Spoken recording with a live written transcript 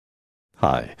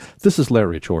Hi, this is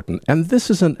Larry Jordan, and this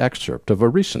is an excerpt of a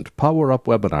recent Power Up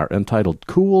webinar entitled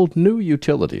Cool New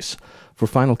Utilities for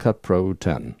Final Cut Pro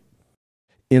 10.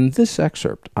 In this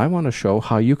excerpt, I want to show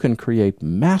how you can create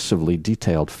massively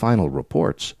detailed final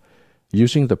reports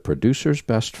using the Producer's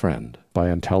Best Friend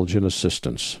by Intelligent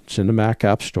Assistance. It's in the Mac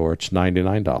App Store. It's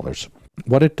 $99.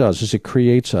 What it does is it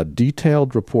creates a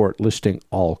detailed report listing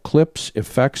all clips,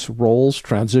 effects, rolls,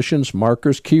 transitions,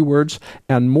 markers, keywords,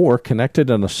 and more connected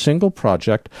in a single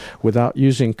project without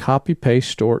using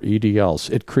copy-paste or EDLs.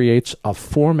 It creates a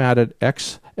formatted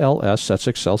XLS, that's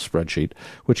Excel spreadsheet,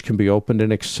 which can be opened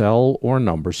in Excel or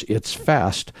Numbers. It's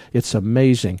fast, it's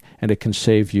amazing, and it can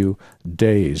save you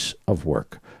days of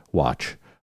work. Watch.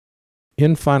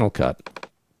 In Final Cut,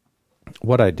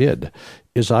 what I did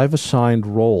is I've assigned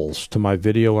roles to my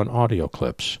video and audio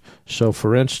clips. So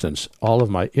for instance, all of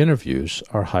my interviews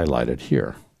are highlighted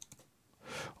here.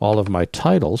 All of my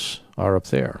titles are up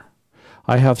there.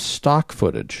 I have stock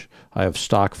footage. I have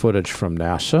stock footage from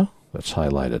NASA, that's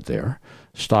highlighted there.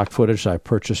 Stock footage I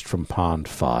purchased from Pond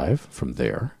 5, from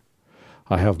there.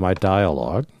 I have my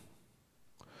dialogue.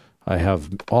 I have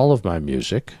all of my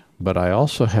music, but I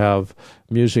also have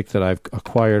music that I've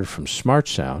acquired from Smart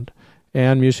Sound,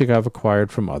 and music I've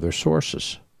acquired from other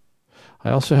sources. I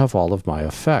also have all of my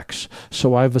effects.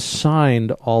 So I've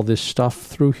assigned all this stuff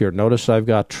through here. Notice I've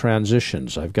got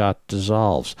transitions, I've got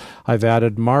dissolves, I've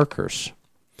added markers.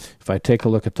 If I take a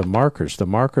look at the markers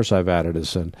I've added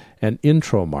is an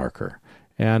intro marker,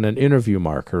 and an interview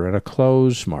marker, and a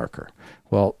close marker.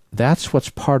 Well, that's what's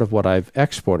part of what I've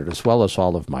exported, as well as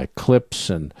all of my clips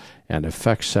and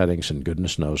effect settings and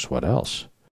goodness knows what else.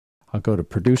 I'll go to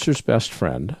Producer's Best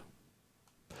Friend.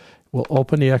 We'll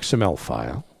open the XML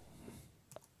file,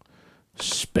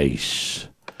 space,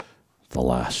 the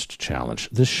last challenge.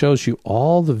 This shows you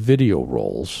all the video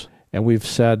roles, and we've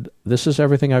said this is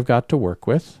everything I've got to work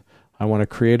with. I want to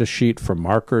create a sheet for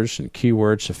markers and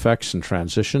keywords, effects, and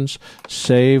transitions.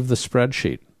 Save the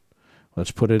spreadsheet.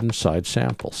 Let's put it inside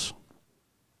samples.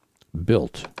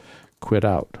 Built, quit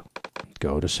out.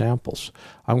 Go to samples.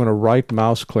 I'm going to right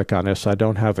mouse click on this. I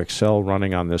don't have Excel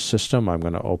running on this system. I'm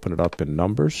going to open it up in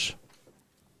Numbers.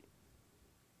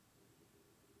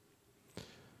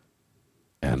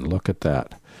 And look at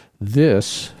that.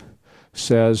 This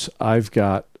says I've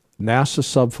got NASA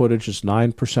sub footage is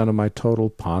 9% of my total.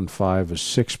 Pond 5 is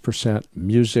 6%.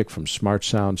 Music from Smart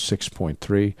Sound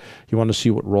 6.3. You want to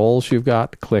see what roles you've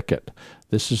got? Click it.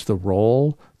 This is the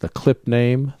role, the clip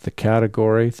name, the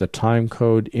category, the time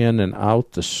code in and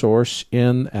out, the source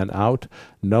in and out,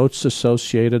 notes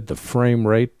associated, the frame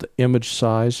rate, the image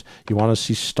size. You want to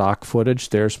see stock footage?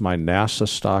 There's my NASA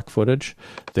stock footage.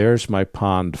 There's my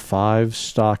Pond 5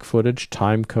 stock footage,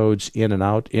 time codes in and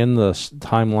out. In the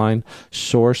timeline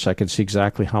source, I can see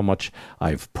exactly how much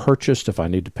I've purchased, if I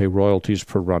need to pay royalties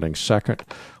per running second,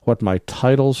 what my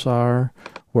titles are,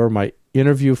 where my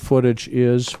interview footage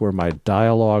is, where my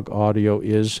dialogue audio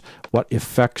is, what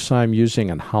effects I'm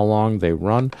using and how long they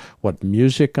run, what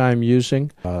music I'm using.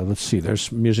 Let's see,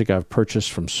 there's music I've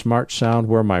purchased from Smart Sound,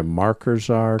 where my markers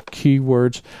are,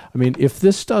 keywords. I mean, if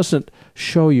this doesn't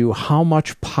show you how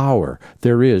much power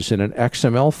there is in an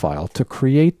XML file, to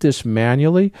create this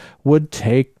manually would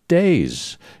take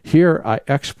days. Here I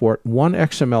export one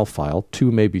XML file,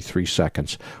 2, maybe 3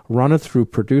 seconds, run it through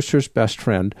Producer's Best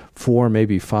Friend, 4,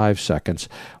 maybe 5 seconds,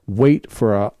 wait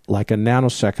for like a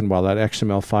nanosecond while that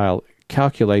XML file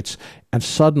calculates, and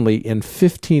suddenly in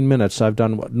 15 minutes I've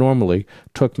done what normally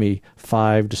took me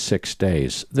 5 to 6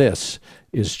 days. This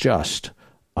is just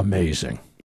amazing.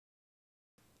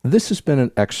 This has been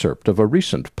an excerpt of a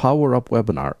recent Power Up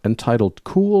webinar entitled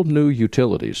Cool New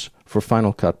Utilities for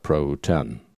Final Cut Pro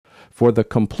 10. For the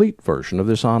complete version of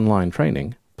this online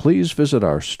training, please visit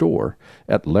our store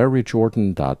at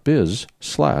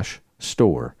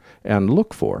larryjordan.biz/store and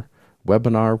look for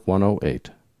Webinar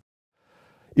 108.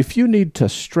 If you need to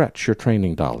stretch your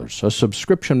training dollars, a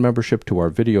subscription membership to our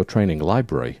video training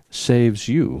library saves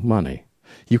you money.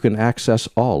 You can access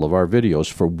all of our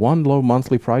videos for one low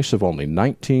monthly price of only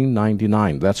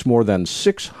 $19.99. That's more than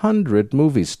 600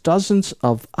 movies, dozens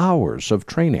of hours of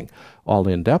training, all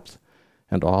in-depth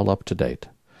and all up-to-date.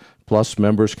 Plus,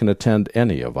 members can attend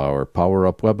any of our Power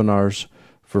Up webinars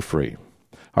for free.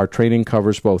 Our training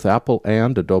covers both Apple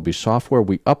and Adobe software.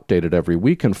 We update it every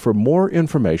week, and for more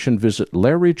information, visit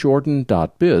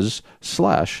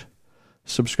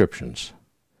larryjordan.biz/subscriptions.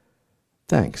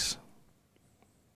 Thanks.